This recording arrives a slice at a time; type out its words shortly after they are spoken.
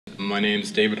My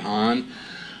name's David Hahn.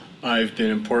 I've been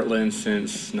in Portland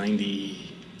since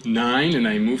 '99, and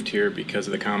I moved here because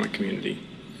of the comic community.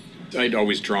 I'd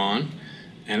always drawn,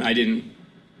 and I didn't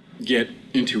get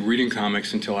into reading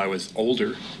comics until I was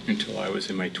older, until I was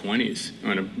in my 20s.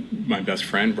 When my best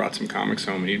friend brought some comics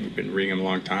home, and he'd been reading them a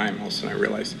long time. All of a sudden I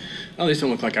realized, oh, these don't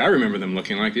look like I remember them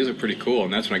looking like. These are pretty cool,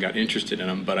 and that's when I got interested in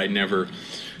them, but I never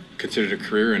considered a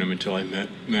career in them until I met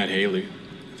Matt Haley.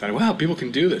 I thought, wow, people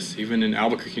can do this, even in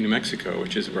Albuquerque, New Mexico,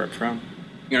 which is where I'm from.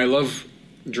 I love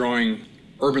drawing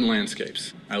urban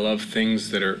landscapes. I love things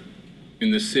that are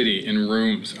in the city, in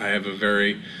rooms.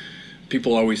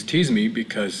 People always tease me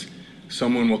because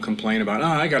someone will complain about,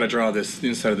 I gotta draw this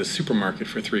inside of the supermarket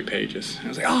for 3 pages. And I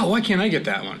was like, why can't I get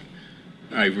that one?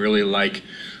 I really like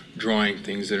drawing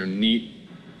things that are neat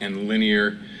and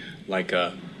linear, like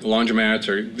laundromats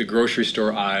or the grocery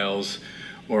store aisles,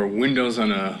 or windows on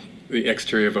the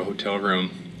exterior of a hotel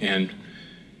room, and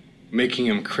making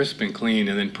them crisp and clean,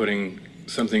 and then putting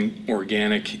something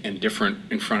organic and different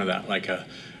in front of that, like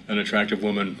an attractive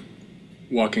woman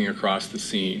walking across the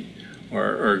scene,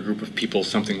 or a group of people,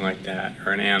 something like that,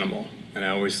 or an animal. And I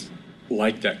always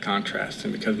like that contrast,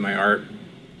 and because my art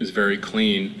is very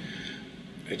clean,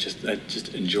 I just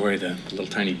enjoy the little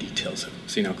tiny details of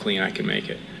seeing how clean I can make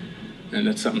it. And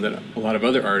that's something that a lot of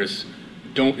other artists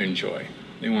don't enjoy.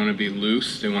 They want to be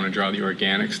loose, they want to draw the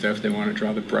organic stuff, they want to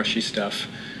draw the brushy stuff.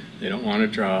 They don't want to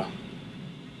draw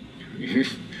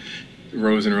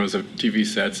rows and rows of TV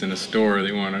sets in a store.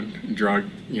 They want to draw,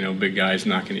 big guys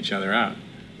knocking each other out,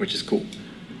 which is cool.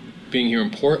 Being here in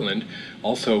Portland,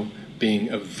 also being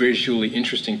a visually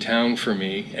interesting town for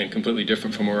me and completely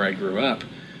different from where I grew up,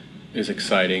 is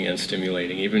exciting and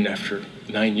stimulating. Even after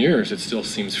 9 years, it still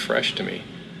seems fresh to me.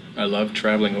 I love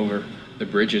traveling over the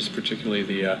bridges, particularly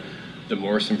the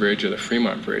Morrison Bridge or the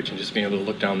Fremont Bridge, and just being able to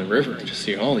look down the river and just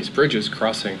see all these bridges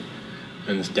crossing,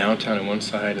 and this downtown on one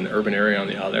side and the urban area on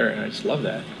the other, and I just love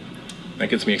that. That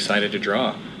gets me excited to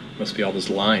draw. Must be all those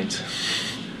lines.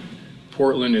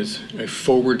 Portland is a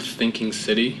forward-thinking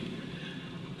city,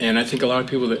 and I think a lot of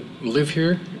people that live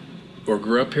here or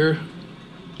grew up here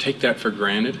take that for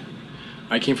granted.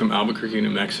 I came from Albuquerque, New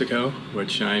Mexico,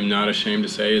 which I'm not ashamed to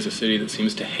say is a city that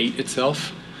seems to hate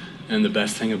itself. And the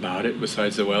best thing about it,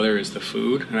 besides the weather, is the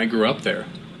food. And I grew up there,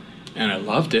 and I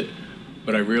loved it.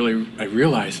 But I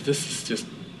realized this is just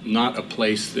not a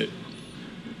place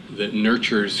that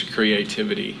nurtures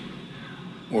creativity,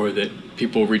 or that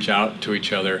people reach out to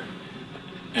each other.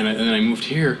 And then I moved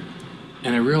here,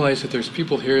 and I realized that there's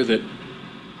people here that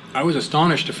I was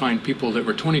astonished to find people that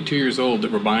were 22 years old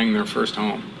that were buying their first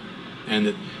home, and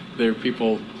that there are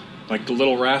people like the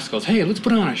Little Rascals. Hey, let's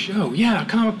put on a show. Yeah, a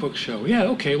comic book show. Yeah,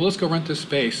 okay, well, let's go rent this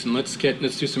space and let's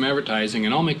do some advertising,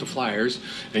 and I'll make the flyers,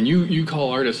 and you call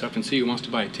artists up and see who wants to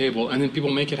buy a table, and then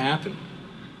people make it happen.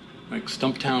 Like the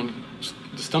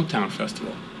Stumptown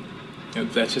Festival. And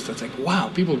that's like, wow,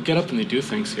 people get up and they do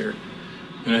things here.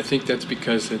 And I think that's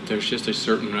because there's just a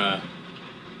certain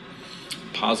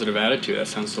positive attitude. That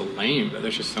sounds so lame, but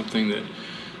there's just something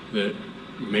that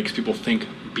makes people think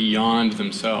beyond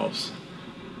themselves.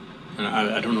 And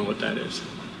I don't know what that is,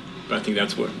 but I think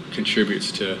that's what contributes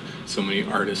to so many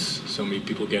artists, so many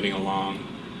people getting along,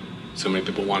 so many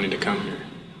people wanting to come here.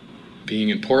 Being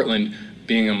in Portland,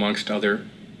 being amongst other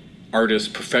artists,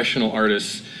 professional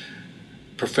artists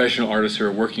who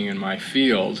are working in my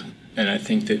field, and I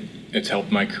think that it's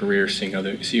helped my career seeing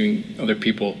other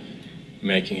people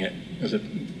making it, as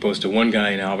opposed to one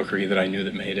guy in Albuquerque that I knew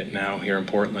that made it. Now here in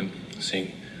Portland,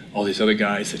 seeing all these other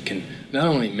guys that can not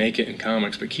only make it in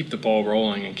comics, but keep the ball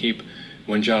rolling and keep,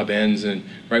 one job ends, and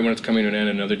right when it's coming to an end,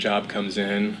 another job comes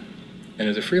in. And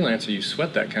as a freelancer, you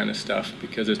sweat that kind of stuff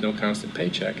because there's no constant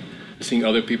paycheck. Seeing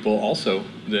other people also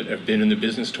that have been in the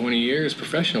business 20 years,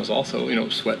 professionals also,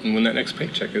 sweating when that next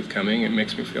paycheck is coming, it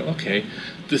makes me feel, okay,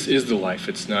 this is the life.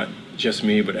 It's not just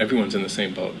me, but everyone's in the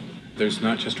same boat. There's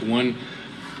not just one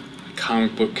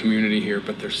comic book community here,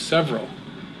 but there's several.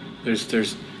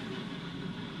 There's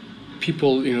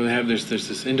people, there's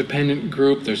this independent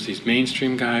group, there's these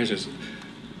mainstream guys, there's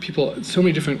people, so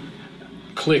many different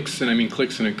cliques, and I mean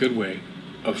cliques in a good way,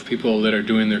 of people that are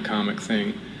doing their comic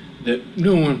thing, that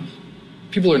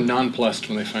people are nonplussed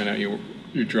when they find out you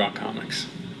draw comics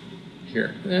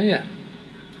here. Yeah,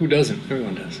 who doesn't?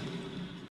 Everyone does.